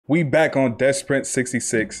We back on DEATHSPRINT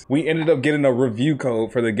 66. We ended up getting a review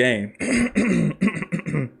code for the game.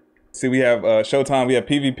 See, we have Showtime, we have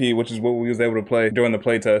PvP, which is what we was able to play during the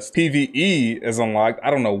playtest. PvE is unlocked.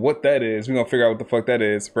 I don't know what that is. We're gonna figure out what the fuck that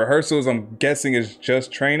is. Rehearsals, I'm guessing, is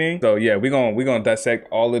just training. So yeah, we're gonna dissect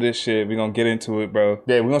all of this shit. We're gonna get into it, bro.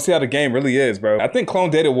 Yeah, we're gonna see how the game really is, bro. I think clone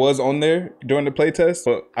data was on there during the playtest,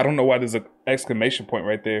 but I don't know why there's an exclamation point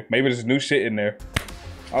right there. Maybe there's new shit in there.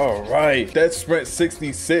 All right, DEATHSPRINT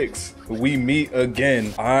 66. We meet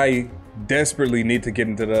again. I desperately need to get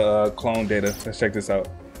into the clone data. Let's check this out.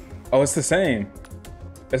 Oh, it's the same.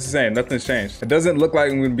 It's the same, nothing's changed. It doesn't look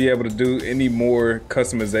like I'm gonna be able to do any more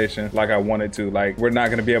customization like I wanted to. Like, we're not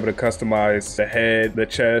gonna be able to customize the head, the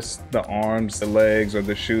chest, the arms, the legs, or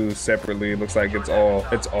the shoes separately. It looks like it's all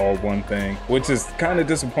one thing, which is kind of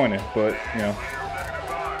disappointing, but you know,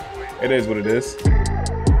 it is what it is.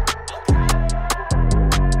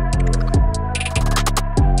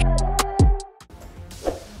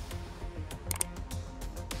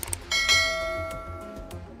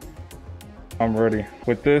 I'm ready.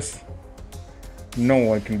 With this, no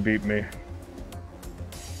one can beat me.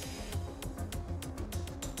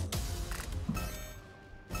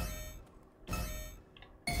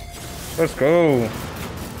 Let's go.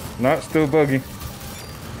 Not still buggy.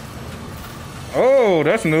 Oh,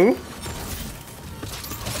 that's new.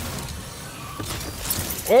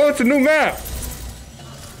 Oh, it's a new map.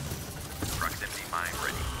 Proximity mine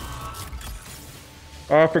ready.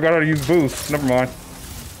 Oh, I forgot how to use boost. Never mind.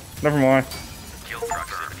 Never mind. Kill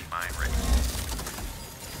proximity mine ready.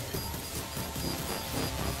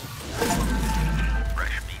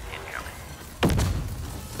 Fresh meat incoming.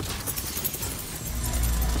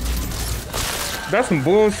 That's some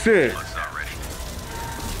bullshit. Blood's not ready.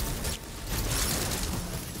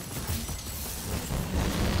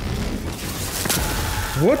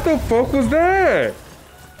 What the fuck was that?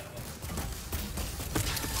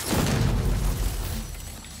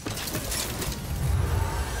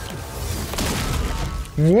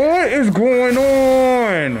 What is going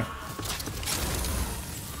on?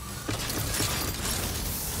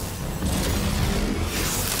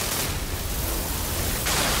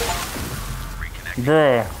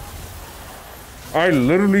 Bruh. I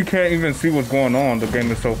literally can't even see what's going on. The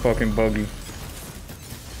game is so fucking buggy.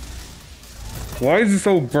 Why is it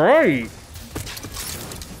so bright?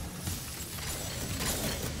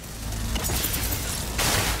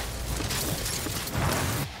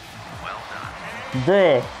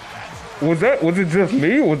 Bruh, was it just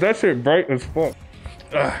me? Was that shit bright as fuck?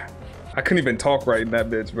 Ugh, I couldn't even talk right in that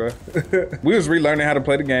bitch, bro. We was relearning how to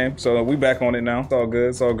play the game, so we back on it now. It's all good,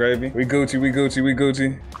 it's all gravy. We Gucci, we Gucci, we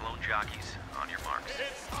Gucci. Clone jockeys, on your marks.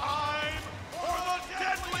 It's time for the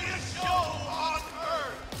deadliest show on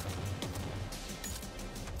Earth!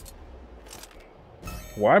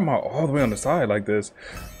 Why am I all the way on the side like this?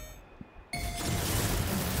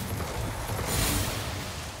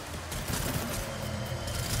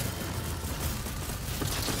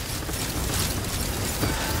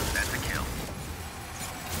 That's a kill.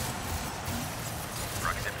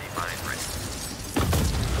 Proximity mine ready.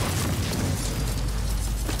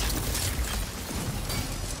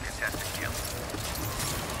 Contested kill.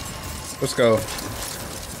 Let's go.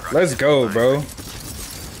 Let's go, bro.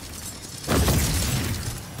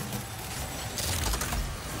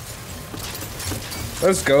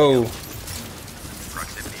 Let's go.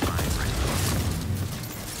 Proximity mine ready.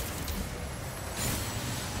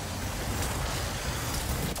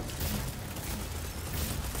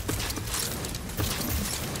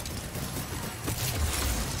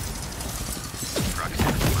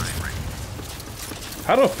 Proximity mine ready.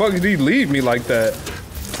 How the fuck did he leave me like that?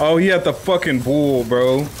 Oh, he had the fucking bull,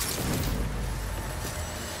 bro.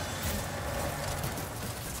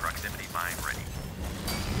 Proximity mine ready.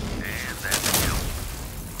 And that's a kill.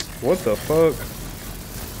 What the fuck?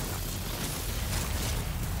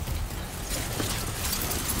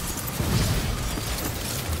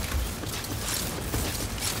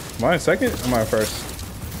 Am I in second? Or am I first?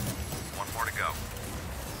 One more to go.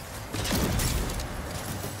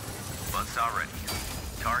 Buzzsaw ready.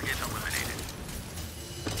 Target eliminated.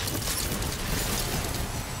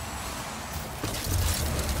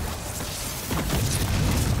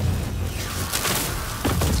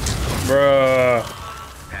 Bruh.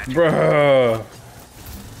 Bruh.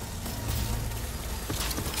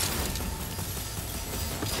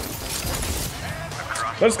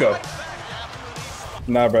 Let's go.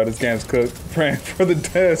 Nah, bro, this game's cooked. Praying for the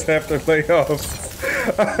test after layoffs.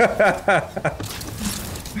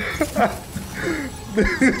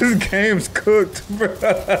 This game's cooked, bro.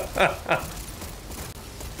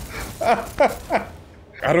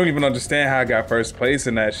 I don't even understand how I got first place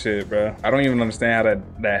in that shit, bro. I don't even understand how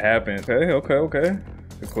that happened. Okay.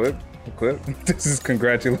 Equip. This is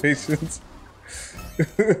congratulations.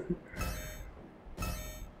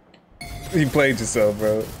 You played yourself,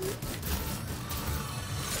 bro.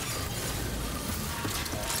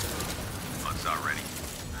 Buzzsaw ready.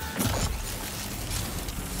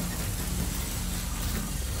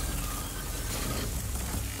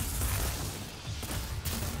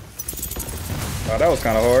 Oh, that was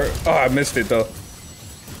kind of hard. Oh, I missed it though.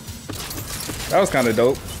 That was kind of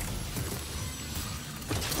dope.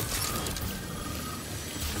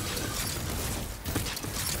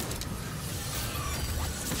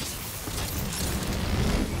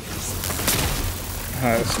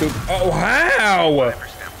 Stupid. Oh, how?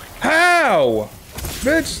 How?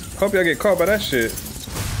 Bitch, hope y'all get caught by that shit.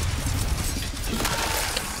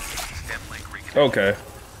 Okay.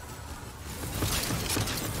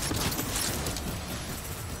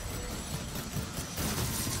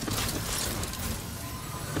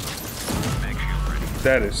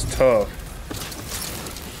 That is tough.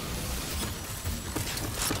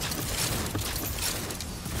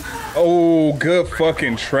 Oh, good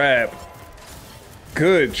fucking trap.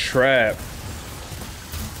 Good trap.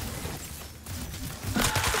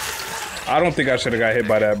 I don't think I should have got hit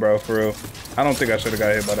by that, bro, for real. I don't think I should have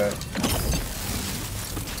got hit by that.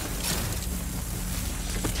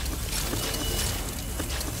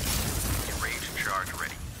 Range charge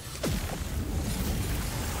ready.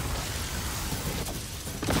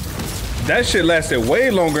 That shit lasted way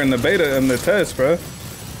longer in the beta than the test, bro.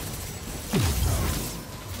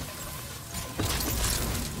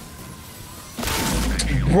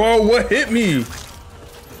 Bro, what hit me?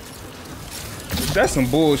 That's some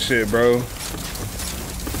bullshit, bro.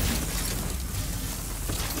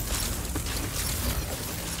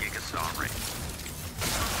 Gigasaw ready.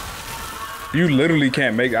 You literally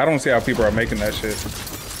can't make. I don't see how people are making that shit.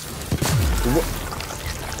 What?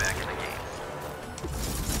 Back in the game.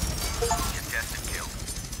 Contested kill.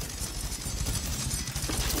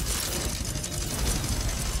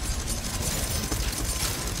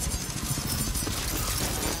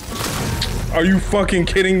 Are you fucking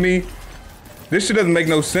kidding me? This shit doesn't make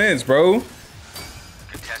no sense, bro.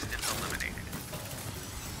 Contestant eliminated.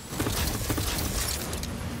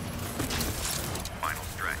 Final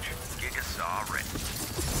stretch. Gigasaw ready.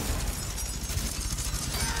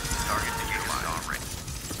 Target to Gigasaw ready.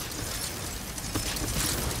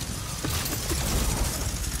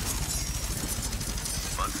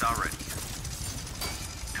 Buzzsaw ready.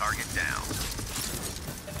 Target down.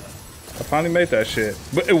 I finally made that shit.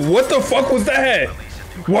 But what the fuck was that?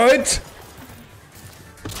 What?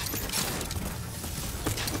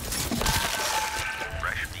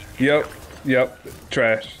 Fresh meat. Yep.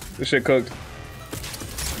 Trash. This shit cooked.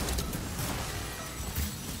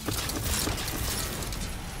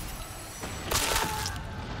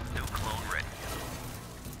 New clone ready.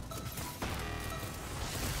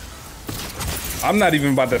 I'm not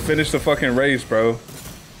even about to finish the fucking race, bro.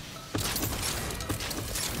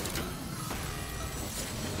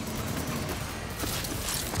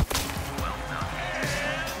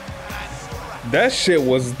 That shit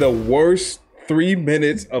was the worst 3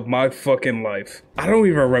 minutes of my fucking life. I don't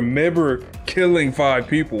even remember killing 5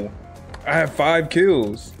 people. I have 5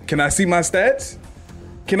 kills. Can I see my stats?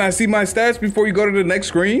 Can I see my stats before you go to the next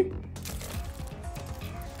screen?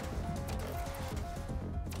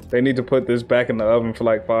 They need to put this back in the oven for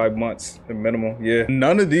like 5 months, the minimum. Yeah.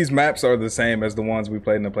 None of these maps are the same as the ones we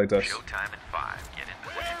played in the playtest. Showtime in 5. Get in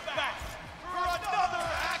position. We're back for another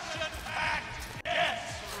action-packed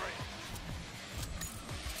Death Sprint.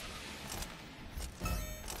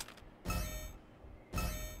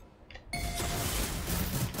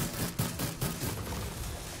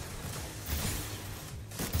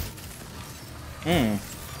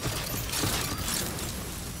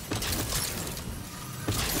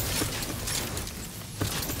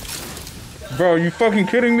 Bro, are you fucking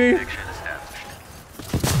kidding me? Connection established.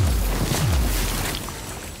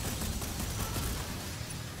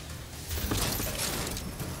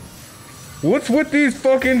 What's with these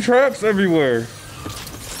fucking traps everywhere?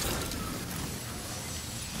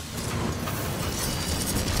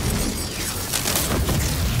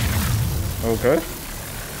 Okay.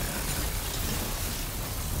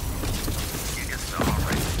 Gigasaw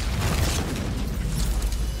ready.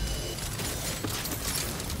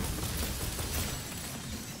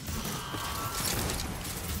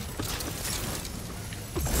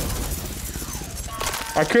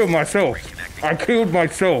 I killed myself. I killed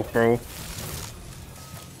myself, bro.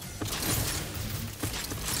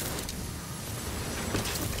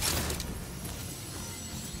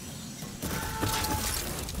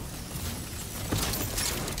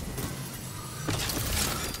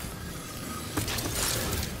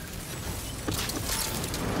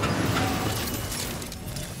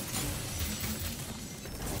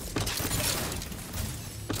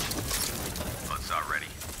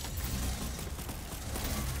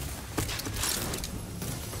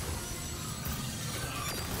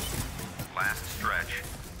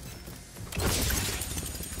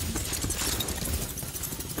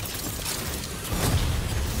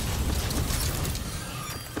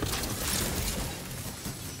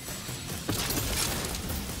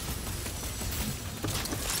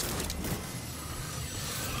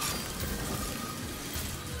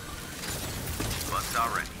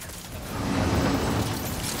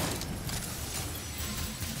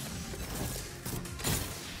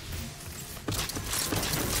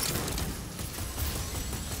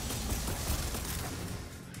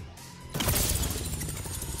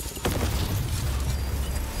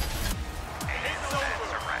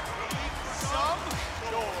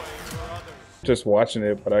 Just watching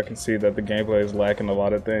it, but I can see that the gameplay is lacking a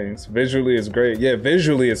lot of things. Visually, it's great. Yeah,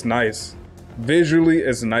 visually, it's nice. Visually,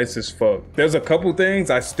 it's nice as fuck. There's a couple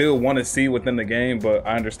things I still want to see within the game, but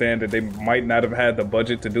I understand that they might not have had the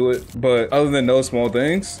budget to do it. But other than those small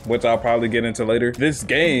things, which I'll probably get into later, this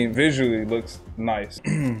game visually looks nice.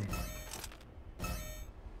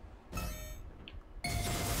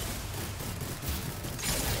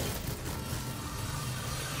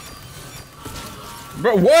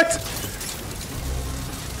 Bro, what?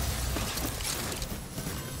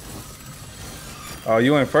 Oh,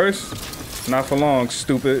 you in first? Not for long,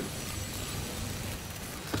 stupid.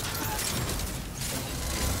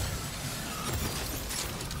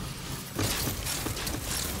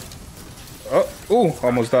 Oh, ooh,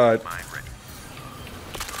 almost died.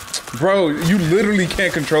 Bro, you literally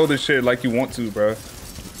can't control this shit like you want to, bro.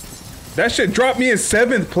 That shit dropped me in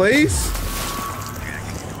 7th place?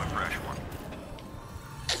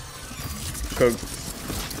 Cook.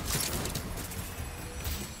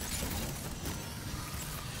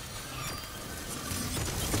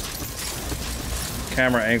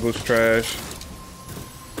 Camera angle's trash.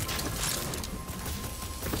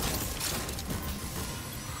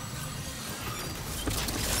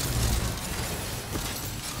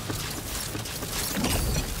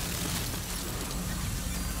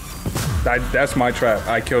 That's my trap.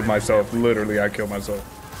 I killed myself. Literally, I killed myself.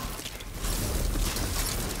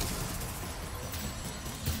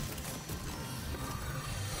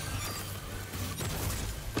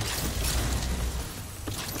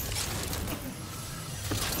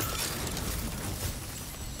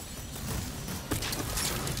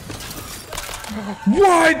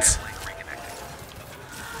 What?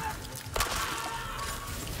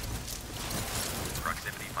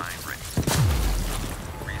 Proximity mine ready.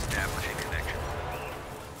 Reestablishing connection.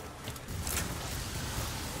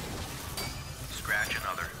 Scratch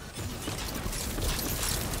another.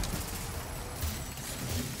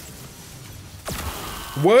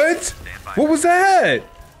 What? What was that?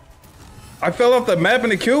 I fell off the map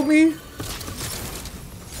and it killed me?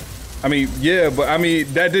 I mean, yeah, but I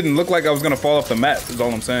mean, that didn't look like I was gonna fall off the map, is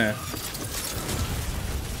all I'm saying.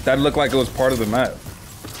 That looked like it was part of the map.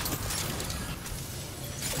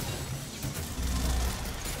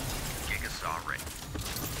 Gigasaw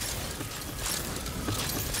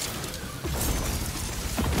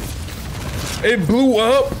ready. It blew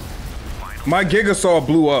up? My Gigasaw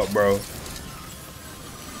blew up, bro.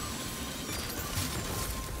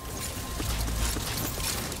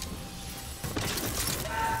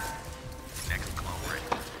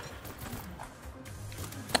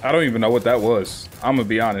 I don't even know what that was. I'm gonna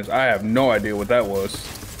be honest. I have no idea what that was.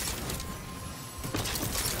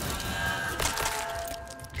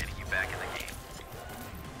 Getting you back in the game.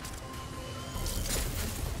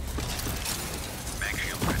 Mega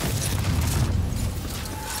shield ready.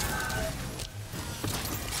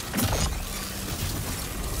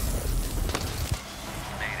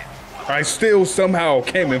 Made it. I still somehow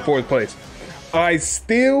came in 4th place. I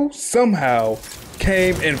still somehow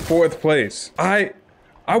came in 4th place.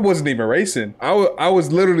 I wasn't even racing. I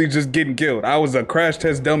was literally just getting killed. I was a crash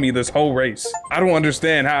test dummy this whole race. I don't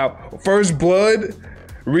understand how first blood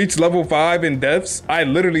reached level 5 in deaths. I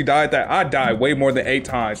literally died I died way more than 8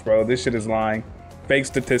 times, bro. This shit is lying. Fake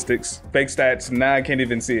statistics, fake stats. Now I can't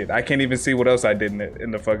even see it. I can't even see what else I did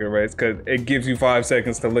in the fucking race because it gives you 5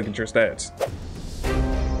 seconds to look at your stats.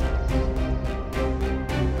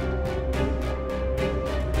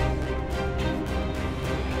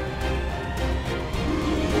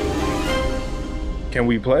 Can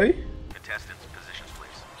we play? Contestants, positions,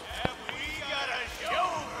 please. And we got a show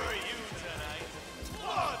for you tonight.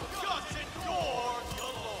 One just adore the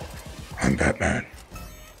Lord. I'm Batman.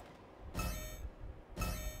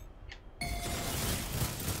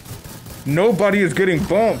 Nobody is getting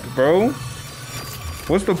bumped, bro.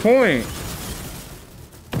 What's the point?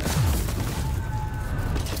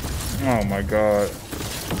 Oh my god.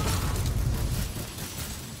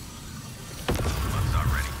 Buzzsaw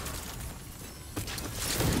ready.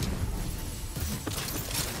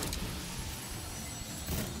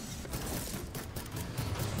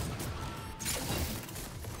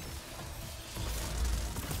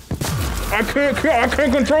 I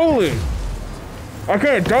can't control it. I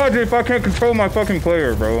can't dodge it if I can't control my fucking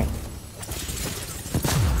player, bro.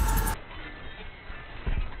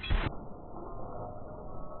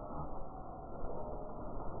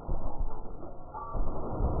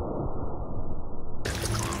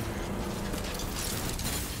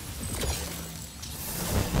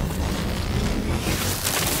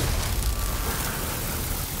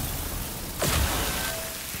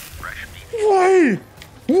 What?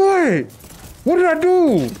 What? What did I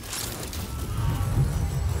do?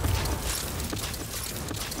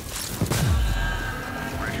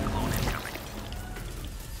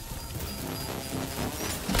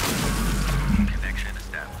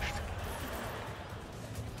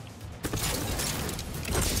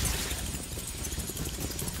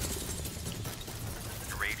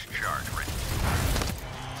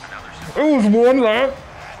 It was one lap.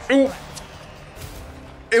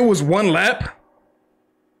 It was one lap.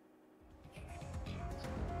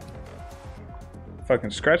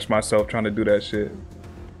 Fucking scratched myself trying to do that shit.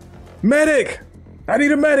 Medic! I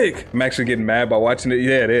need a medic! I'm actually getting mad by watching it.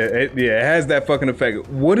 Yeah, it has that fucking effect.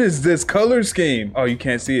 What is this color scheme? Oh, you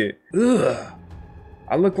can't see it. Ugh.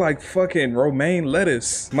 I look like fucking romaine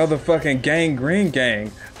lettuce. Motherfucking gangrene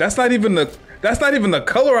gang. That's not even the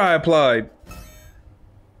color I applied.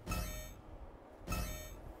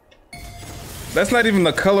 That's not even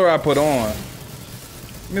the color I put on.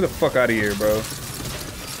 Get me the fuck out of here, bro.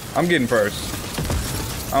 I'm getting first.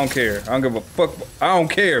 I don't care. I don't give a fuck. I don't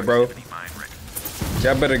care, bro.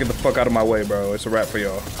 Y'all better get the fuck out of my way, bro. It's a wrap for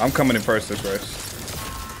y'all. I'm coming in first this race.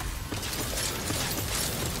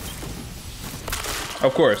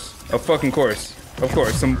 Of course. Of fucking course. Of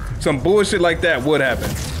course. Some bullshit like that would happen.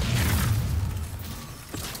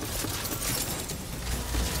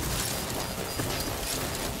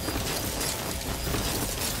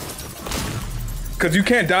 Cause you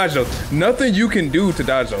can't dodge those. Nothing you can do to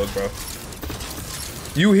dodge those, bro.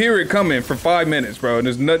 You hear it coming for 5 minutes, bro, and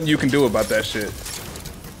there's nothing you can do about that shit.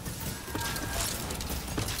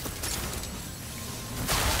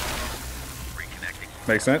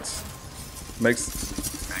 Makes sense?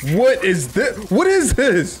 What is this? What is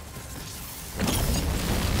this?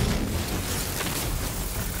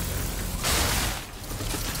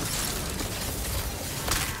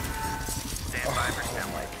 Oh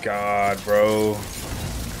my god, bro.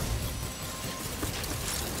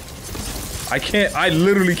 I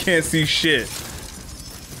literally can't see shit.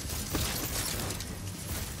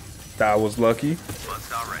 That was lucky.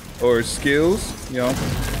 Or skills, you know.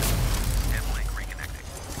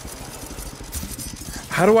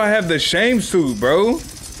 How do I have the shame suit, bro?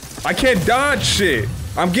 I can't dodge shit.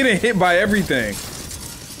 I'm getting hit by everything.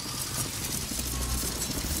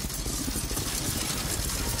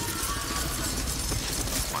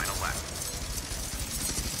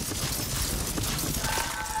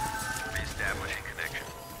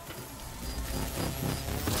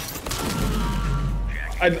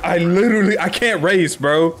 I can't race,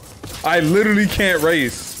 bro. I literally can't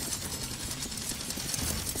race.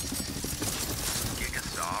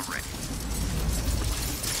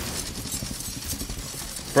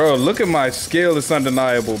 Bro, look at my skill. It's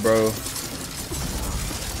undeniable, bro.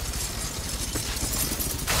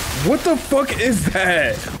 What the fuck is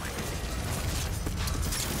that?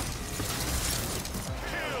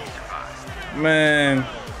 Man.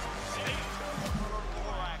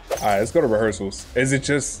 Alright, let's go to rehearsals. Is it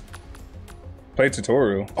just play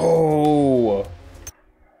tutorial? Oh.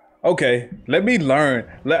 Okay, let me learn.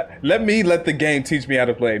 Let me let the game teach me how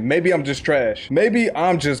to play. Maybe I'm just trash. Maybe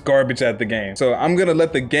I'm just garbage at the game. So I'm gonna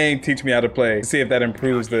let the game teach me how to play. See if that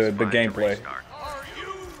improves the gameplay. Are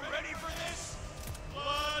you ready for this?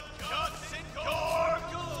 Blood, guts, and gore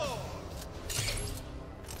galore!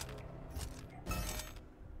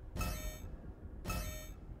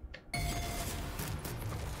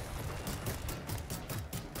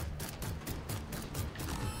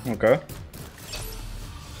 Okay.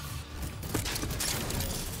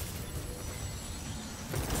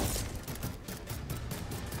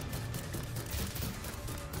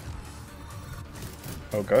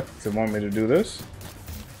 Okay, does it want me to do this?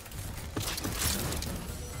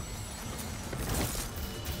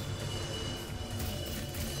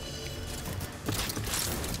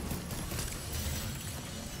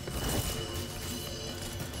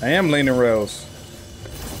 I am leaning rails.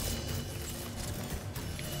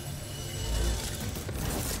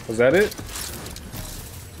 Was that it?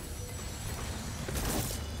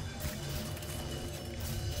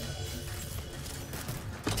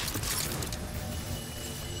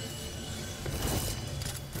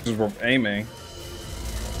 Just for aiming.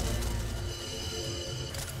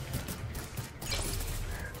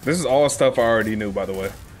 This is all stuff I already knew, by the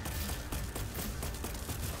way.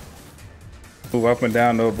 Move up and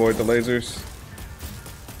down to avoid the lasers.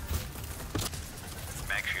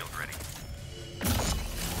 Mag shield ready.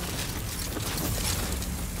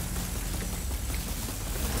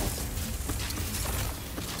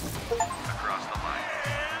 Across the line.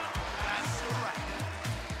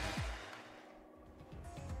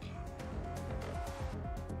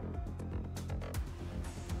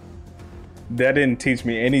 That didn't teach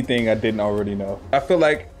me anything I didn't already know. I feel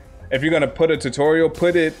like if you're gonna put a tutorial,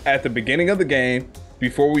 put it at the beginning of the game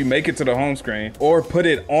before we make it to the home screen, or put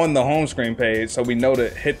it on the home screen page so we know to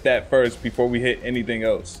hit that first before we hit anything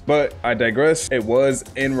else. But I digress. It was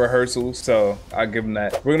in rehearsals, so I give them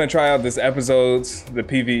that. We're gonna try out this episode's, the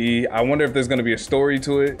PvE. I wonder if there's gonna be a story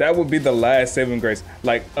to it. That would be the last saving grace.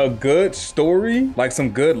 Like a good story, like some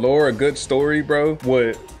good lore, a good story, bro,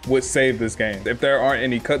 would save this game. If there aren't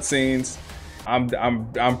any cutscenes,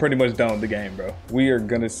 I'm pretty much done with the game, bro. We are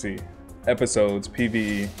gonna see episodes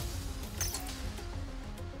PvE.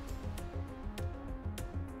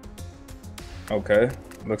 Okay,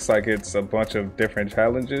 looks like it's a bunch of different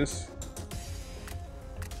challenges.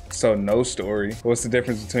 So no story. What's the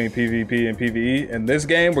difference between PvP and PvE? In this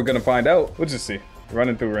game, we're gonna find out. We'll just see.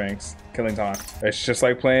 Running through rings, killing time. It's just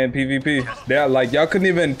like playing PvP. Yeah, like y'all couldn't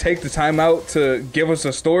even take the time out to give us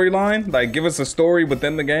a storyline, like give us a story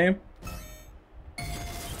within the game.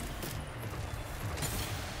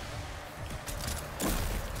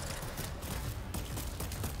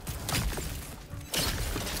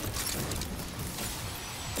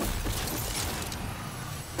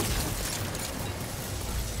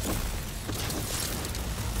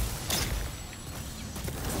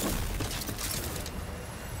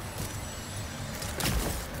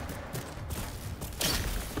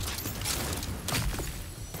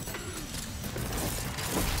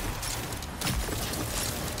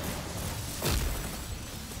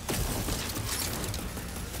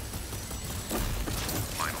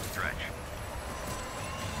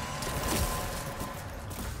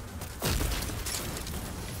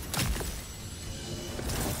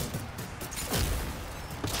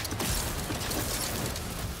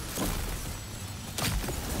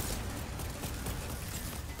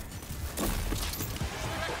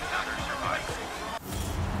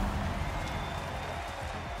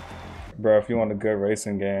 Bro, if you want a good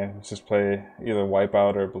racing game, just play either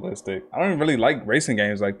Wipeout or Ballistic. I don't even really like racing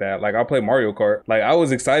games like that. Like, I'll play Mario Kart. Like, I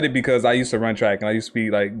was excited because I used to run track and I used to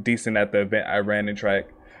be like decent at the event I ran in track.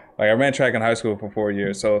 Like, I ran track in high school for 4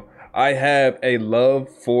 years. So I have a love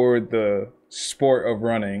for the sport of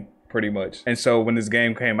running, pretty much. And so when this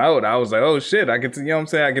game came out, I was like, oh shit, I get to, you know what I'm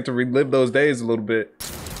saying? I get to relive those days a little bit.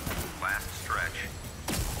 Last stretch.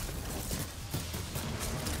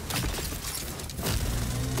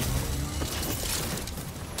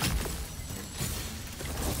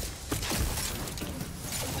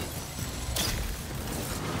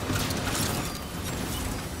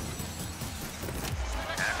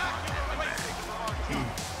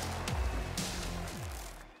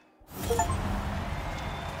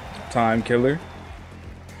 Time killer.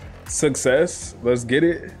 Success. Let's get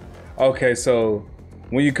it. Okay, so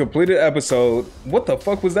when you complete an episode, what the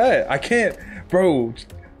fuck was that? I can't, bro.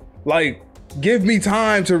 Like, give me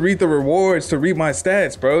time to read the rewards, to read my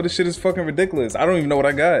stats, bro. This shit is fucking ridiculous. I don't even know what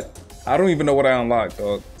I got. I don't even know what I unlocked,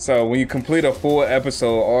 dog. So when you complete a full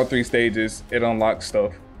episode, all 3 stages, it unlocks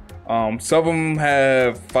stuff. Some of them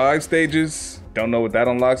have 5 stages. Don't know what that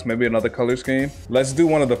unlocks. Maybe another color scheme. Let's do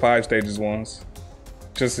one of the 5 stages ones,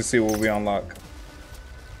 just to see what we unlock.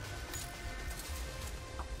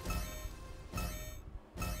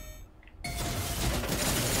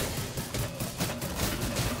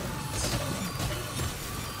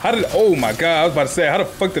 How did, oh my God, I was about to say, how the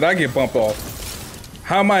fuck did I get bumped off?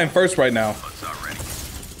 How am I in first right now? Bug's not ready.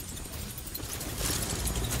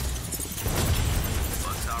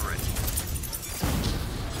 Bug's not ready.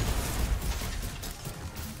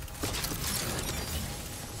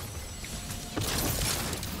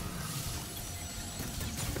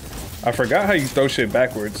 I forgot how you throw shit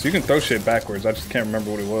backwards. You can throw shit backwards. I just can't remember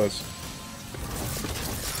what it was.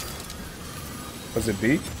 Was it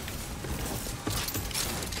B?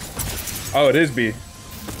 Oh, it is B.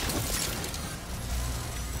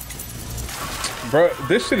 Bro,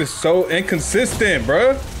 this shit is so inconsistent,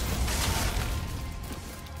 bro.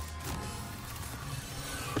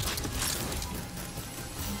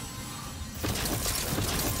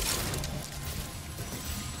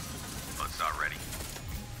 Bug's not ready.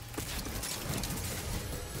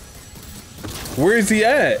 Where is he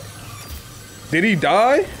at? Did he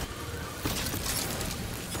die?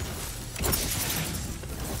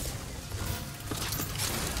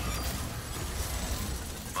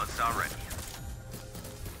 Bug's not ready.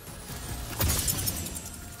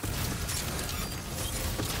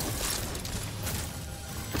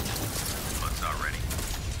 Bug's not ready.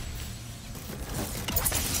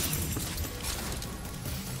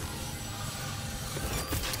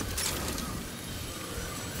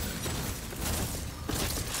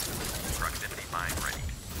 Proximity mine ready.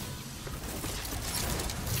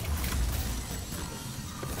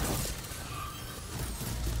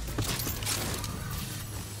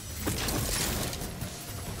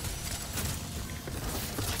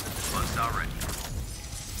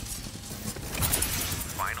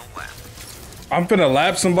 I'm finna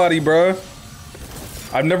lap somebody, bro.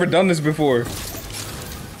 I've never done this before.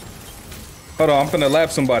 Hold on, I'm finna lap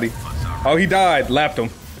somebody. Oh, he died. Lapped him.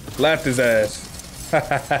 Lapped his ass.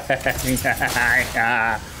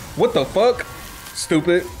 What the fuck?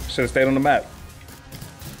 Stupid. Should've stayed on the map.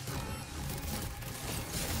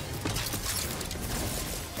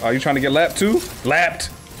 Are you trying to get lapped too? Lapped.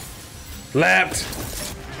 Lapped.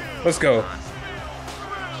 Let's go.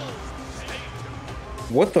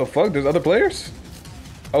 What the fuck? There's other players?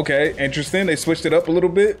 Okay, interesting. They switched it up a little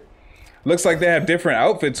bit. Looks like they have different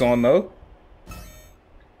outfits on though.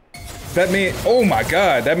 That means, oh my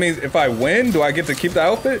god, that means if I win, do I get to keep the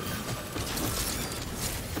outfit?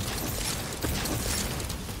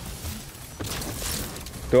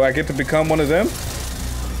 Do I get to become one of them?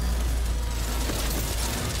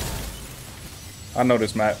 I know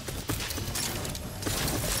this map.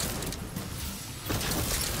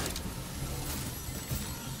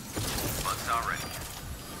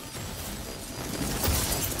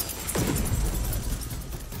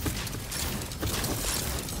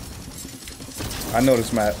 I know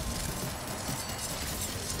this map.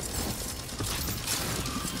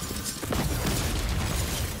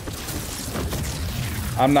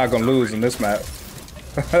 I'm not gonna lose in this map.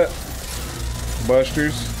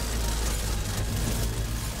 Busters.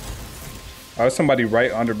 Oh, there's somebody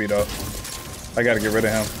right under me though. I gotta get rid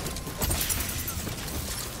of him.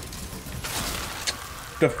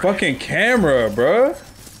 The fucking camera, bruh.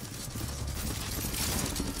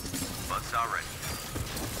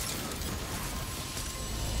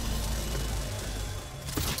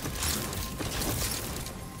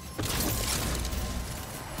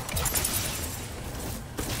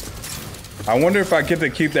 I wonder if I get to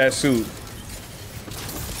keep that suit.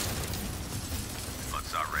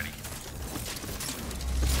 Butts are ready.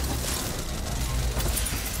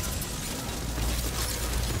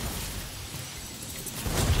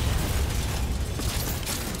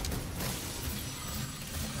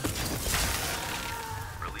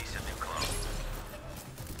 Release a new clone.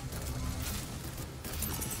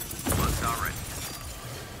 Butts are ready.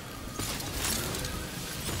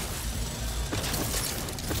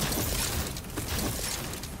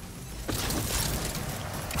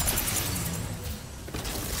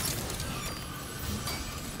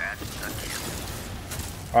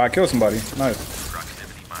 I killed somebody. Nice.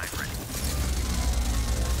 Proximity mine ready.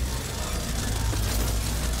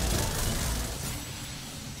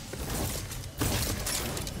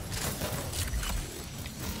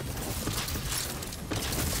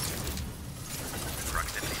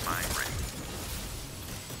 Proximity mine ready.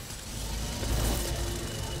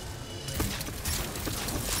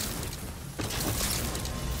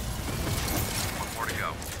 One more to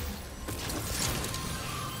go.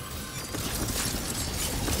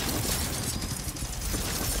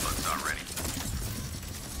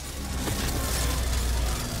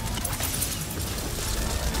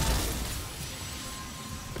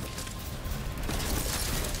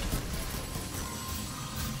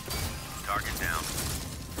 Target down.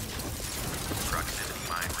 Proximity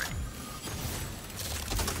mine ready.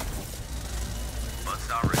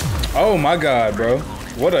 Buzzsaw ready. Oh my god, bro.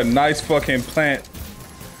 What a nice fucking plant.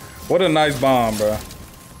 What a nice bomb, bro.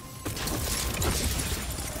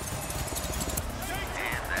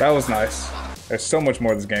 That was nice. There's so much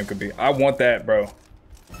more this game could be. I want that, bro.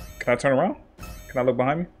 Can I turn around? Can I look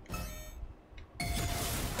behind me?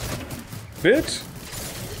 Bitch.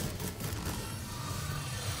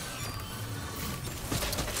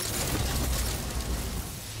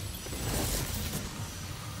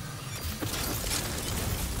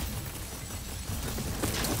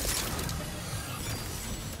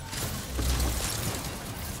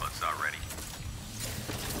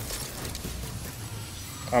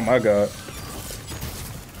 Oh my god.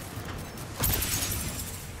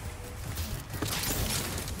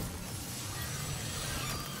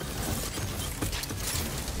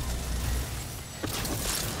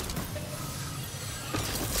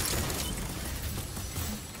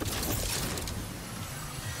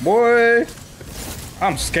 Boy,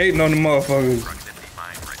 I'm skating on the motherfuckers.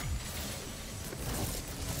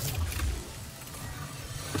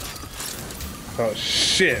 Oh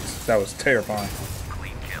shit, that was terrifying.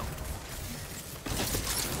 Clean kill.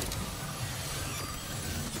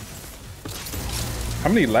 How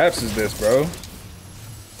many laps is this, bro?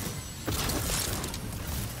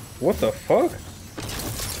 What the fuck?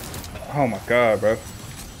 Oh my god, bro.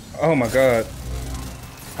 Oh my god.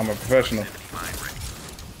 I'm a professional.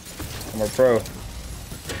 I'm a pro.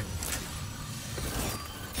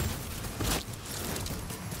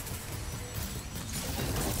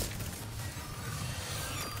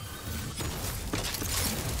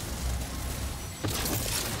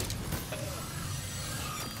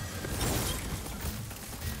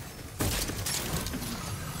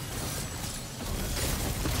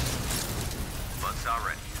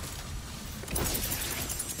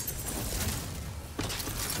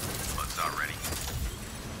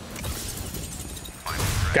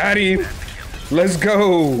 Got him. Let's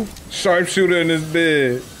go. Sharpshooter in this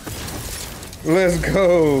bed. Let's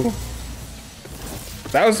go.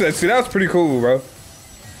 That was pretty cool, bro.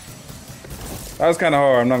 That was kind of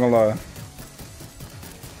hard, I'm not gonna lie.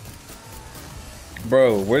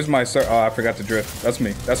 Bro, where's my sir? Oh, I forgot to drift. That's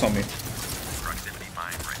me. That's on me. Proximity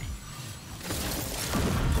mine ready.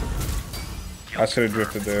 I should have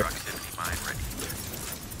drifted there. Proximity mine ready.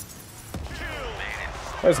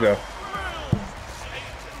 Let's go.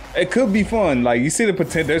 It could be fun. Like, you see the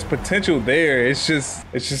potential. There's potential there. It's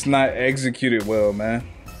just not executed well, man.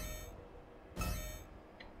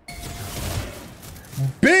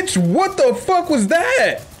 Bitch, what the fuck was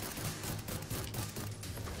that?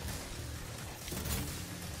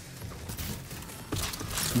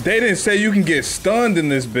 They didn't say you can get stunned in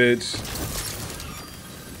this bitch.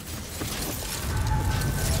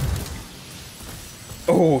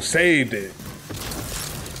 Oh, saved it.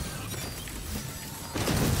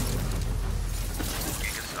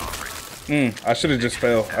 I should have just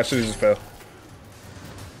fell. I should have just fell.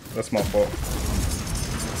 That's my fault.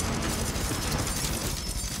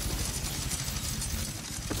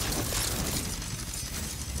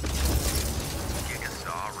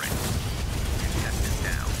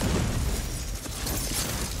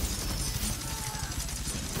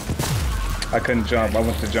 I couldn't jump. I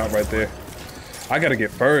went to jump right there. I gotta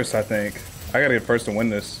get first, I think. I gotta get first to win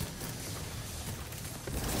this.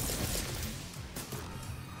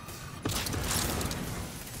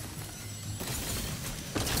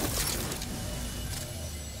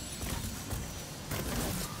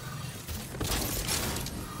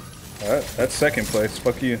 Alright, that's second place.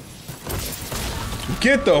 Fuck you.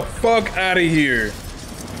 Get the fuck out of here.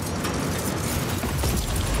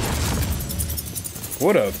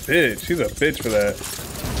 What a bitch. She's a bitch for that.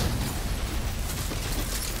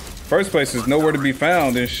 First place is nowhere to be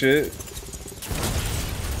found and shit.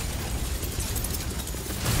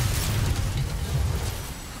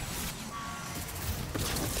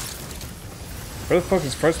 Where the fuck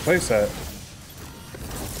is first place at?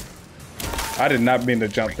 I did not mean to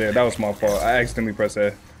jump there. That was my fault. I accidentally pressed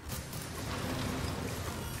A.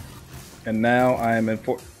 And now I am in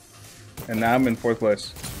fourth. And now I'm in fourth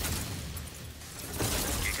place.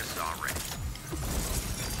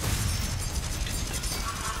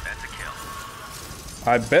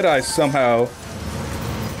 I bet I somehow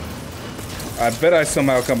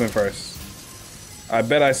come in first. I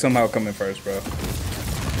bet I somehow come in first, bro.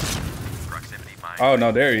 Oh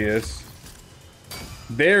no, there he is.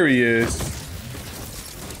 There he is.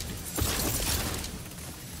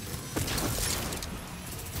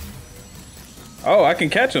 Oh, I can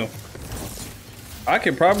catch him. I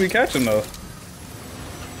can probably catch him though.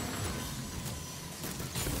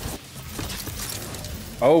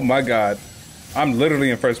 Oh my God. I'm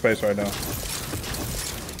literally in first place right now.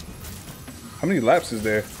 How many laps is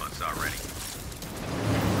there?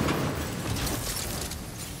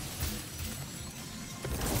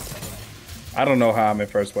 I don't know how I'm in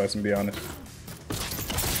first place, to be honest.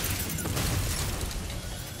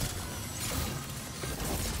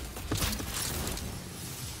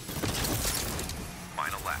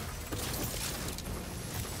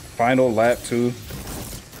 Final lap 2.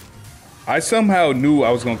 I somehow knew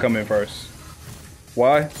I was gonna come in first.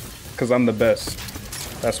 Why? Because I'm the best.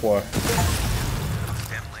 That's why.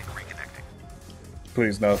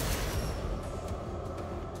 Please no.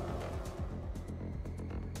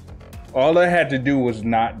 All I had to do was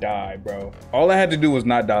not die, bro. All I had to do was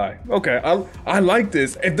not die. Okay, I like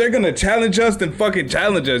this. If they're gonna challenge us, then fucking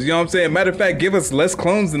challenge us. You know what I'm saying? Matter of fact, give us less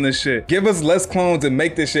clones in this shit. Give us less clones and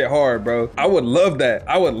make this shit hard, bro. I would love that.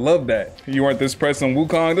 I would love that. You weren't this pressed on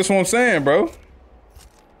Wukong. That's what I'm saying, bro.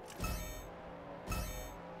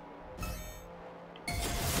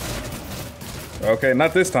 Okay,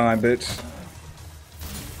 not this time, bitch.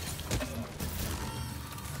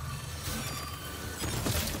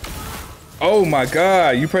 Oh my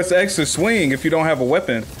God, you press X to swing if you don't have a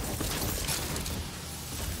weapon.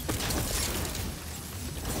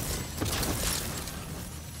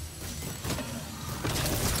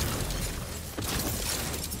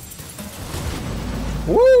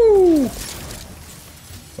 Woo!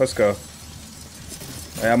 Let's go.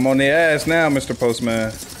 Hey, I'm on the ass now, Mr.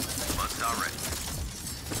 Postman.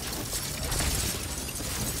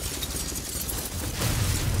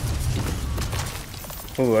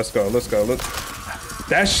 Oh, let's go, let's go, look.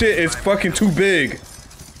 That shit is fucking too big.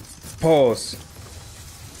 Pause.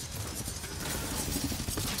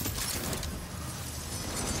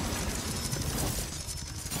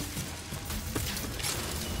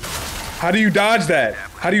 How do you dodge that?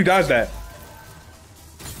 How do you dodge that?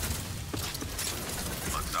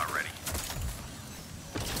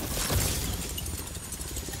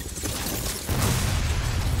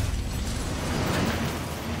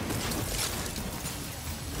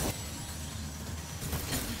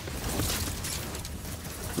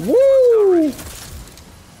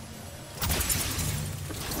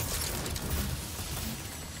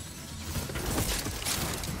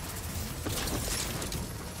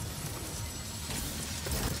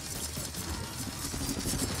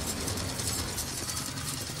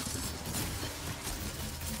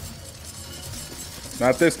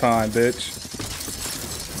 Not this time, bitch.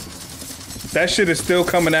 That shit is still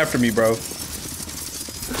coming after me, bro.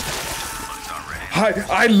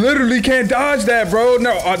 I literally can't dodge that, bro.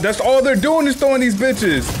 No, that's all they're doing is throwing these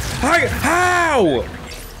bitches. How?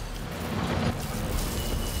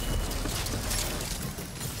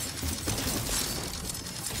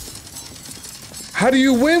 How do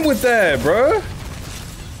you win with that, bro?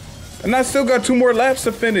 And I still got 2 more laps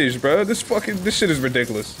to finish, bro. This shit is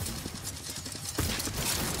ridiculous.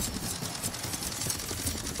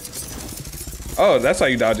 Oh, that's how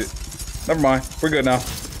you dodge it. Never mind. We're good now.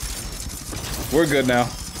 We're good now.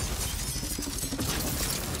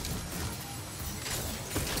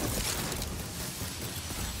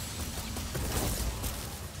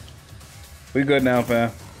 We good now,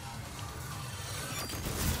 fam.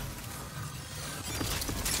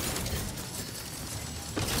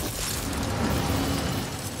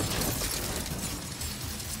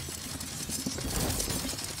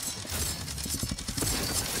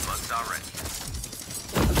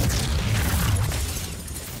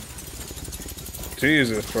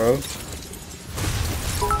 Jesus, bro.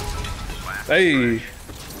 Hey.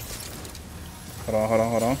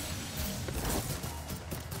 Hold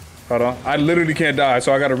on. I literally can't die,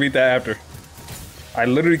 so I gotta read that after. I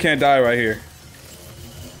literally can't die right here.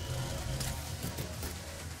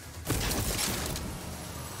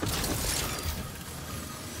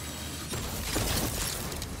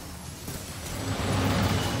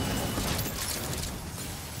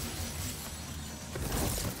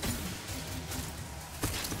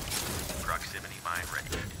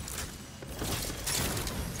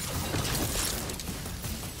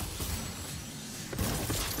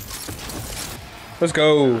 Let's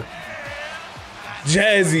go.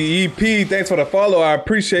 Jazzy EP, thanks for the follow. I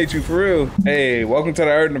appreciate you for real. Hey, welcome to the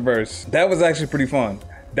Erdnaverse. That was actually pretty fun.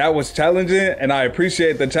 That was challenging, and I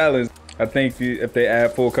appreciate the challenge. I think if they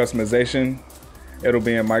add full customization, it'll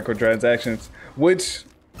be in microtransactions, which,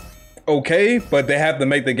 okay, but they have to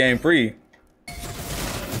make the game free.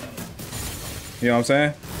 You know what I'm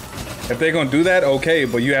saying? If they're gonna do that, okay,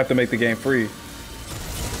 but you have to make the game free.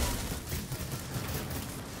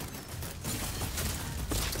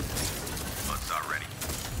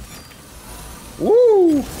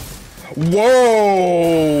 Woo!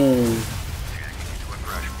 Whoa!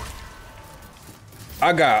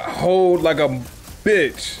 I got hold like a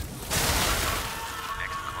bitch.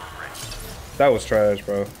 That was trash,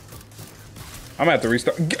 bro. I'm gonna have to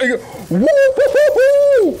restart.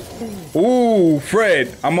 Woo! Ooh,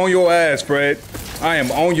 Fred, I'm on your ass, Fred. I am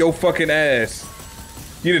on your fucking ass.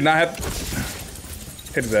 You did not have to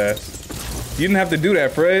hit his ass. You didn't have to do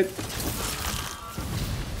that, Fred.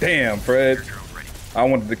 Damn, Fred. I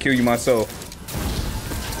wanted to kill you myself.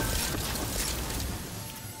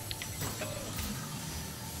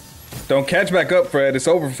 Don't catch back up, Fred. It's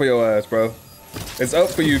over for your ass, bro. It's up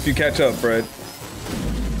for you if you catch up, Fred.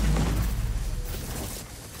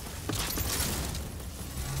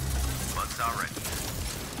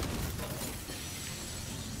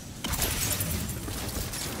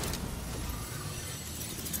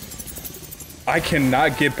 I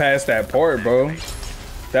cannot get past that part, bro.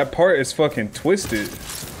 That part is fucking twisted.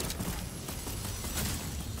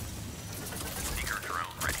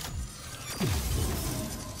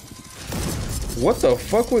 What the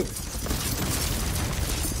fuck was...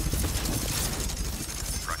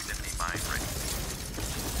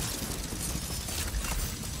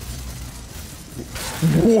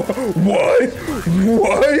 What?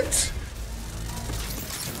 What?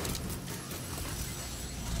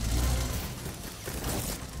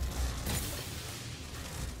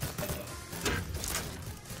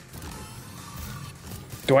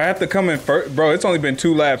 Do I have to come in first? Bro, it's only been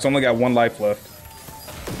 2 laps. I only got 1 life left.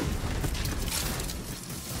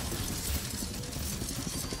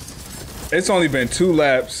 It's only been 2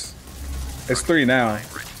 laps. It's 3 now.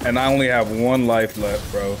 And I only have 1 life left,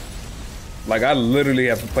 bro. Like, I literally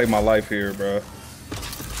have to play my life here, bro.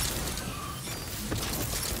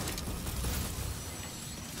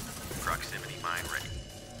 Proximity mine ready.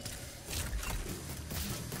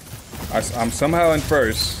 I'm somehow in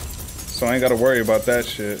first. So I ain't gotta worry about that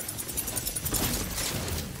shit.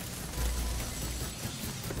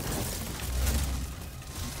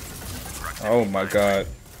 Oh my god.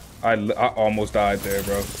 I almost died there,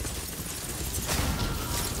 bro.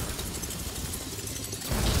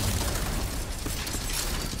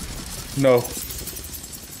 No.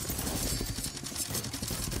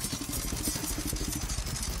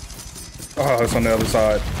 Oh, it's on the other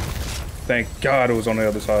side. Thank God it was on the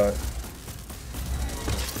other side.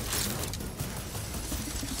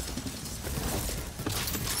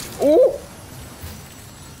 Ooh!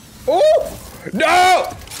 Oh! No!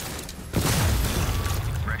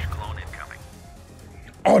 Fresh clone incoming.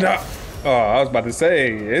 Oh, no. Oh, I was about to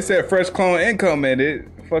say, it said fresh clone incoming. It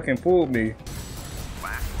fucking fooled me.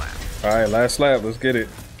 Last lap. All right, last lap. Let's get it.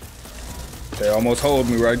 They almost hold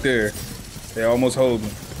me right there. They almost hold me.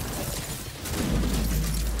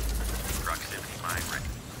 Proximity mine ready.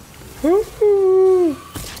 Woo-hoo.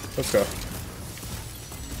 Let's go.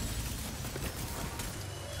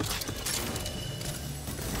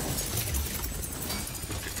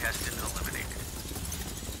 Contestant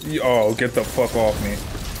eliminated. Oh, get the fuck off me.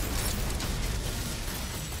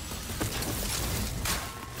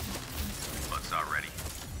 Buzzsaw ready.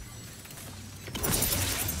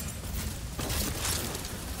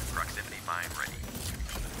 Proximity mine ready.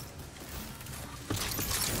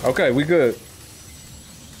 Okay, we good.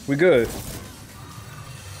 We good.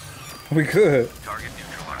 We good. Target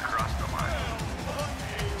neutral across the line.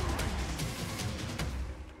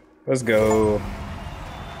 Let's go.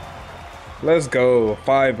 Let's go.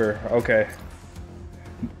 Fiverr. Okay.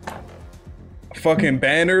 Fucking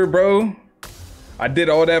banner, bro. I did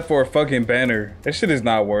all that for a fucking banner. This shit is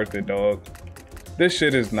not worth it, dog. This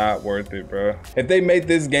shit is not worth it, bro. If they made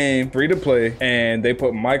this game free to play and they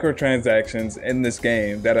put microtransactions in this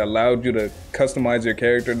game that allowed you to customize your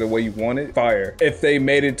character the way you want it, fire. If they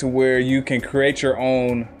made it to where you can create your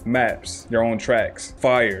own maps, your own tracks,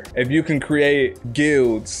 fire. If you can create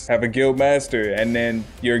guilds, have a guild master, and then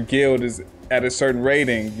your guild is at a certain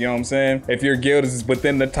rating, you know what I'm saying? If your guild is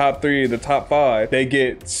within the top 3, the top 5, they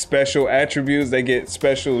get special attributes, they get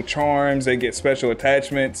special charms, they get special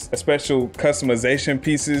attachments, special customization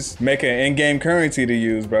pieces, make an in-game currency to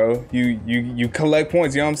use, bro. You collect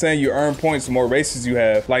points, you know what I'm saying? You earn points the more races you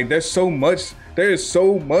have. Like, there's so much. There is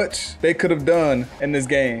so much they could have done in this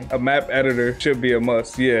game. A map editor should be a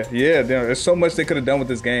must. Yeah, there's so much they could have done with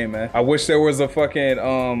this game, man. I wish there was a fucking,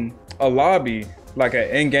 a lobby, like an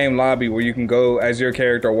in-game lobby where you can go as your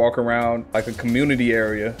character, walk around like a community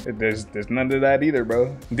area. There's none of that either,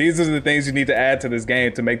 bro. These are the things you need to add to this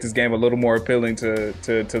game to make this game a little more appealing to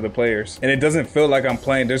the players. And it doesn't feel like I'm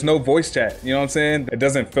playing. There's no voice chat, you know what I'm saying? It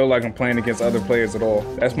doesn't feel like I'm playing against other players at all.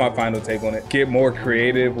 That's my final take on it. Get more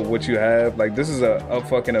creative with what you have. Like, this is a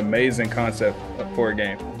fucking amazing concept for a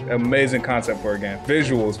game. Amazing concept for a game.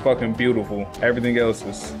 Visuals, fucking beautiful. Everything else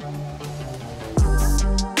is